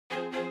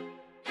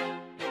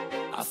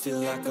I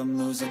feel like I'm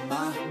losing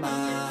my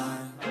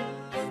mind.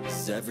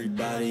 Is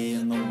everybody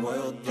in the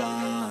world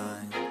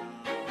blind?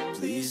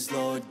 Please,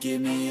 Lord,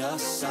 give me a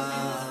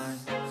sign,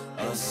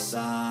 a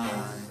sign.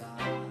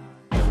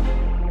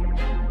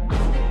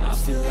 I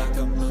feel like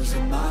I'm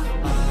losing my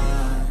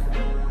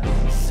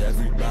mind. Is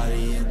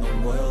everybody in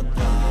the world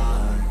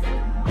blind?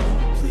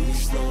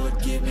 Please,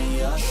 Lord, give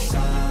me a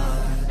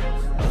sign,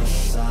 a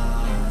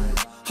sign.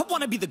 I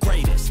wanna be the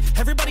greatest.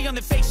 Everybody on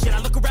the fake shit. I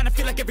look around and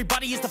feel like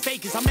everybody is the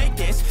fakest. I make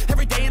this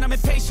every day and I'm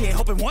impatient,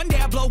 hoping one day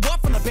I blow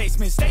up from the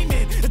basement.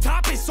 Statement, the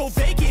top is so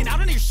vacant. I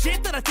don't hear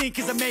shit that I think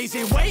is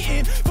amazing.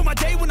 Waiting for my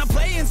day when I'm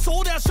playing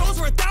sold out shows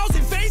for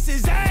 1,000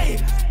 faces.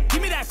 Hey,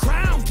 give me that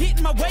crown, get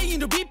in my way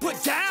and to be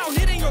put down.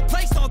 It ain't your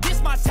place, no,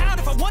 this my town.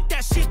 If I want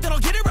that shit, then I'll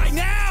get it right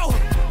now.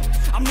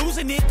 I'm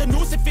losing it, the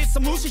noose it fits.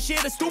 I'm losing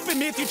shit, a stupid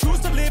myth. You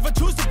choose to live or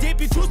choose to dip.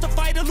 You choose to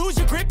fight or lose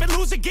your grip and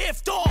lose a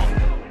gift. Oh,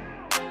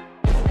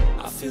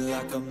 I feel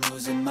like I'm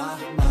losing my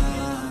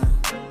mind.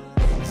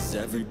 Is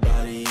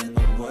everybody in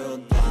the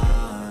world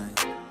blind?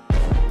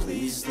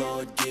 Please,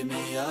 Lord, give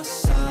me a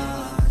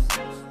sign,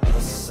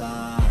 a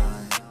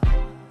sign.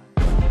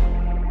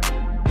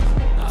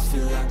 I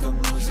feel like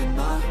I'm losing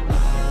my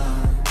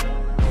mind.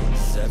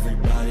 Is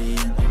everybody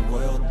in the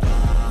world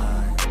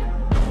blind?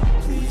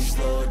 Please,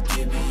 Lord,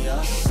 give me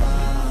a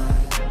sign,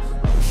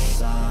 a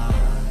sign.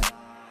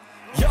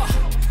 yeah.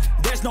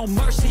 There's no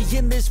mercy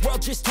in this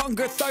world, just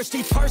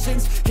hunger-thirsty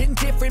persons in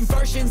different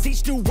versions.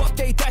 Each new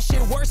update, that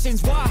shit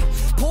worsens. Why?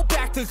 Pull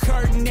back the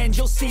curtain and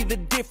you'll see the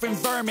different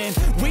vermin.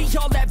 We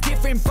all have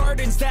different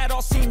burdens that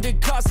all seem to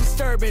cause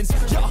disturbance.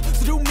 Yo,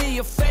 do me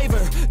a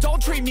favor,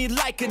 don't treat me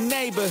like a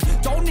neighbor.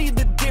 Don't need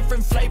the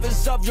different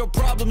flavors of your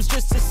problems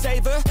just to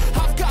savor.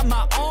 I've got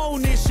my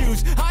own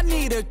issues, I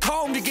need a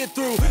comb to get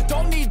through.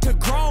 Don't need to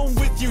groan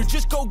with you,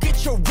 just go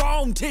get your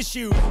own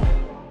tissue.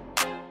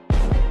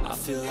 I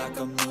feel like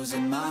I'm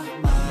losing my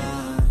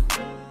mind.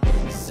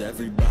 Is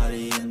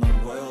everybody in the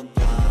world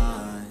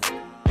blind?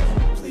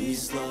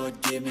 Please,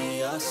 Lord, give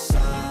me a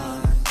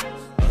sign,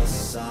 a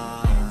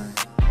sign.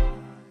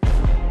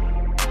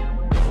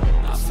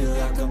 I feel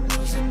like I'm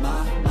losing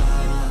my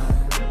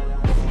mind.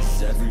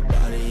 Is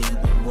everybody in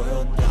the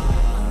world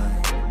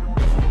blind?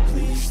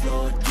 Please,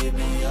 Lord, give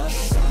me a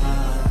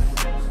sign,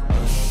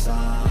 a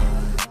sign.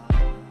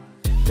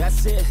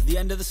 That's it, the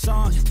end of the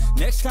song.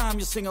 Next time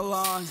you'll sing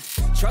along.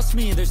 Trust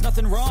me, there's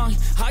nothing wrong.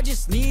 I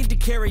just need to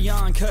carry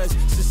on, cause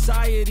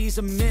society's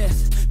a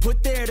myth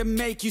put there to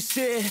make you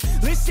sit.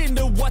 Listen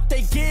to what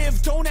they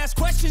give. Don't ask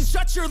questions,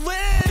 shut your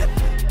lid.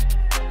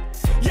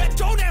 Yeah,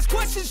 don't ask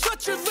questions,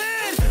 shut your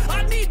lid.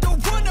 I need to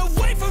run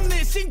away from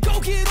this and go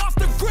get off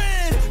the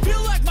grid.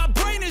 Feel like my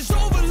brain is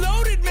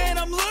overloaded, man,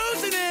 I'm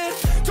losing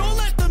it. Don't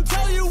let them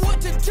tell you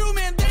what to do,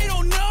 man, they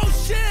don't know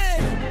shit.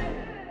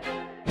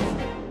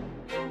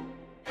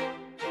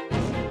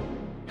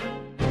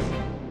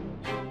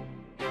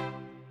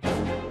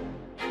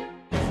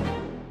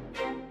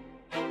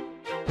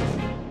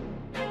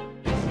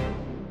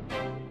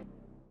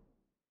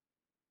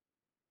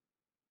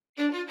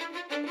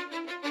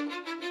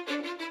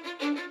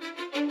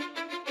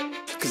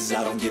 Cause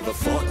I don't give a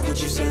fuck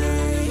what you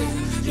say.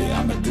 Yeah,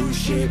 I'ma do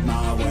shit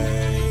my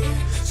way.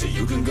 So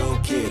you can go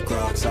kick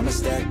rocks, I'ma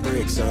stack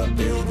bricks up,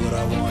 build what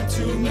I want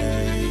to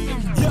make.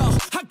 Yo,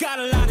 I got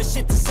a lot of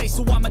shit to say,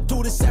 so I'ma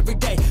do this every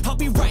day. I'll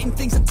be writing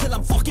things until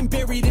I'm fucking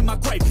buried in my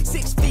grave.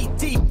 6 feet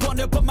deep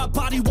under, but my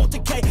body won't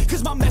decay.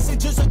 Cause my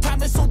messages are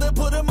timeless, so they'll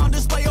put them on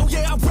display. Oh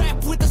yeah, I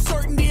rap with a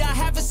certainty, I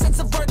have a sense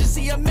of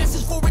urgency. A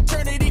message for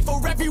eternity,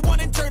 for everyone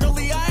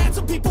internally. I had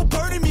some people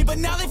burning me, but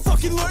now they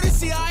fucking learn to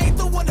see I ain't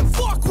the one to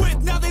fuck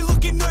with. Now they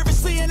looking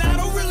nervously, and I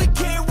don't really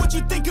care what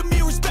you think of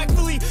me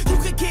respectfully. You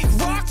can kick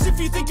rocks if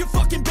you think you're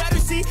fucking better,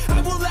 see.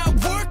 I will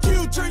outwork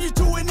you, turn you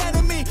to an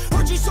enemy.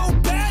 Hurt you so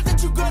bad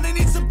that you're gonna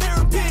need some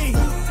therapy.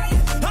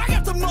 I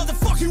got the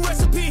motherfucking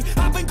recipe.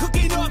 I've been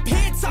cooking up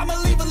hits, I'ma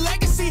leave a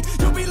legacy.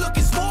 You'll be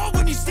looking small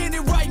when you're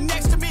standing right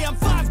next to me. I'm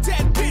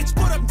 5'10", bitch,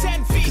 but I'm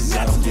 10 feet. Cause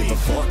I don't give a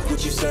fuck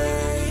what you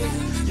say.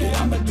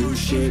 Yeah, I'ma do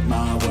shit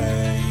my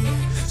way.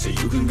 So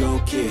you can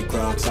go kick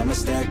rocks, I'ma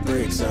stack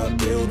bricks up,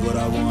 build what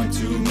I want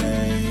to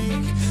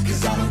make.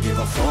 Cause I don't give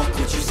a fuck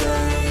what you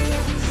say.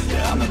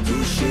 Yeah, I'ma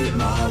do shit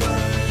my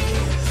way.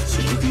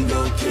 So you can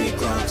go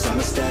kick rocks,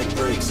 I'ma stack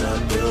bricks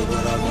up, build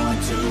what I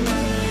want to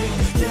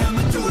make. Yeah,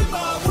 I'ma do it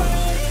my way.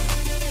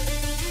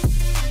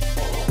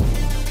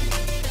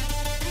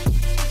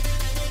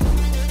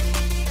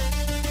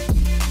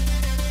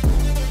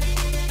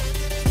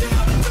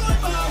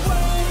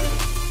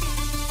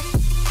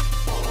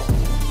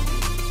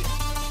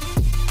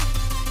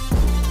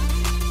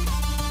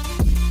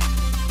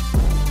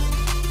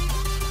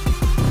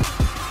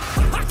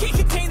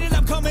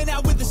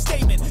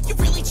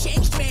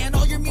 Changed, man,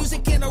 all your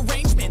music and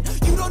arrangement.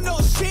 You don't know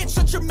shit,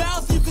 shut your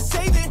mouth, you can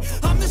save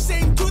it. I'm the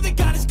same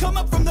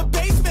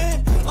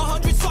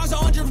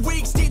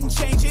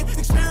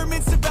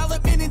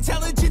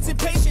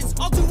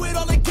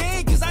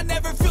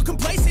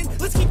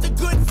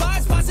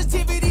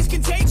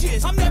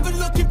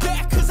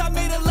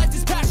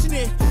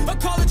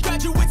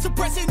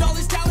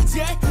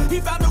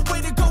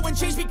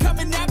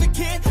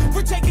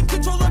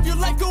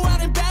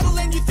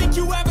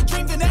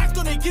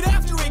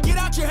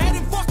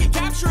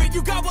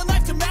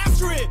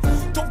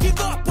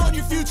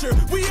future.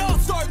 We all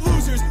start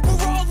losers.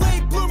 We're all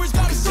late bloomers.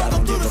 Gotta struggle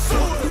through the sewer.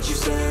 What you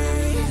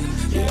say?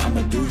 Yeah,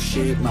 I'ma do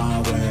shit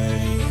my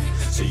way.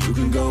 So you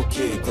can go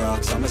kick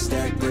rocks. I'ma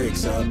stack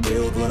bricks up,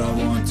 build what I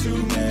want to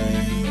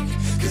make.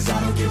 Cause I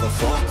don't give a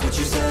fuck what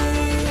you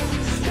say.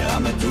 Yeah,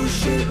 I'ma do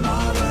shit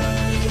my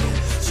way.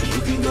 So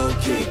you can go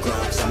kick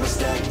rocks. I'ma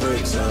stack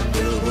bricks up,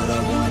 build what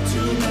I want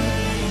to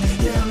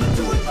make. Yeah, I'ma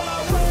do it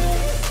my way.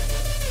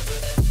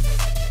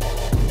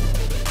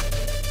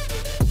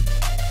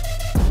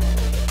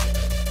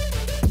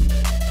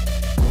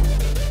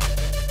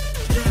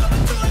 Yeah, I'ma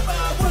do it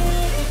my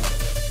way.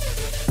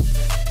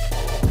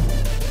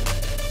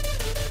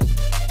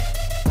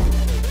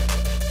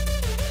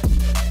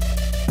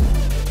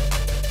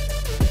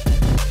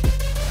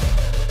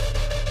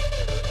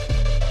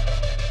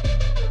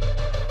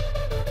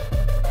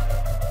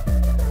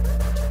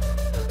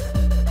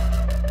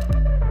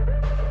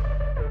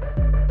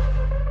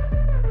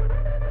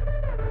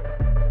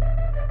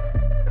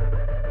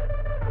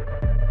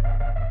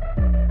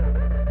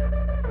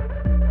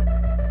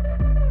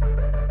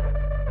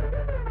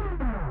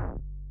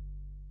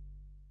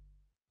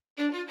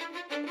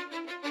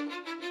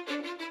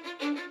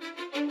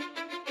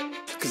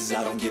 Cause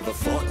I don't give a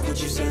fuck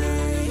what you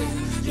say.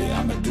 Yeah,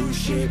 I'ma do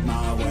shit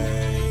my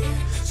way.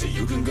 So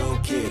you can go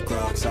kick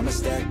rocks. I'ma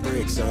stack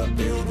bricks up,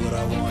 build what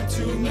I want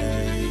to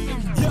make.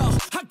 Yo,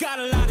 I got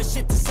a lot of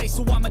shit to say,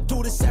 so I'ma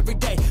do this every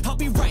day. I'll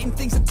be writing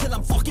things until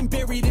I'm fucking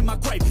buried in my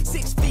grave.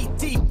 6 feet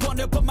deep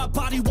under, but my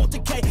body won't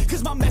decay.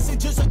 Cause my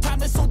messages are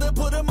timeless, so they'll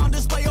put them on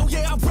display. Oh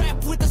yeah, I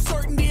rap with a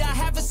certainty. I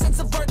have a sense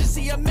of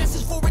urgency, a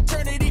message for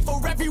eternity,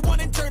 for everyone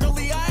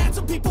internally. I had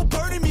some people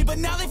burning me, but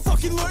now they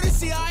fucking learn to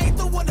see I ain't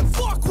the one to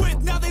fuck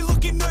with. Now they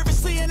looking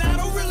nervously, and I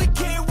don't really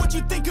care what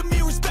you think of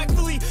me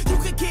respectfully. You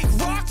can kick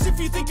rocks if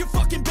you think you're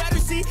fucking better,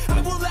 see.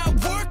 I will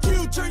outwork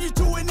you, turn you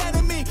to an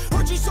enemy.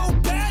 Hurt you so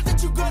bad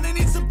that you're gonna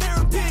need some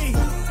therapy.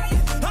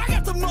 I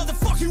got the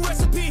motherfucking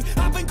recipe.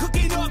 I've been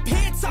cooking up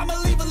hits, I'ma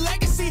leave a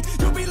legacy.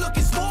 You'll be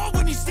looking small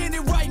when you're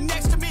standing right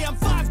next to me. I'm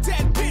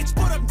 5'10", bitch,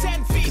 but I'm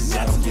 10 feet next to me.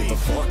 I don't give a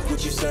fuck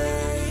what you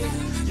say.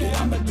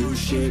 Yeah, I'ma do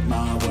shit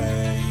my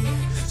way.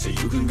 So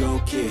you can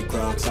go kick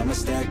rocks. I'ma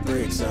stack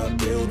bricks up,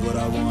 build what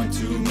I want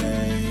to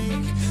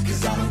make.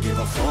 Cause I don't give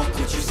a fuck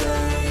what you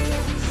say.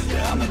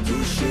 Yeah, I'ma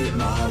do shit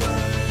my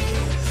way.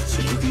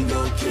 So you can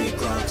go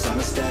kick rocks.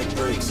 I'ma stack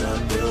bricks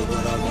up, build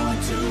what I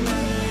want to make.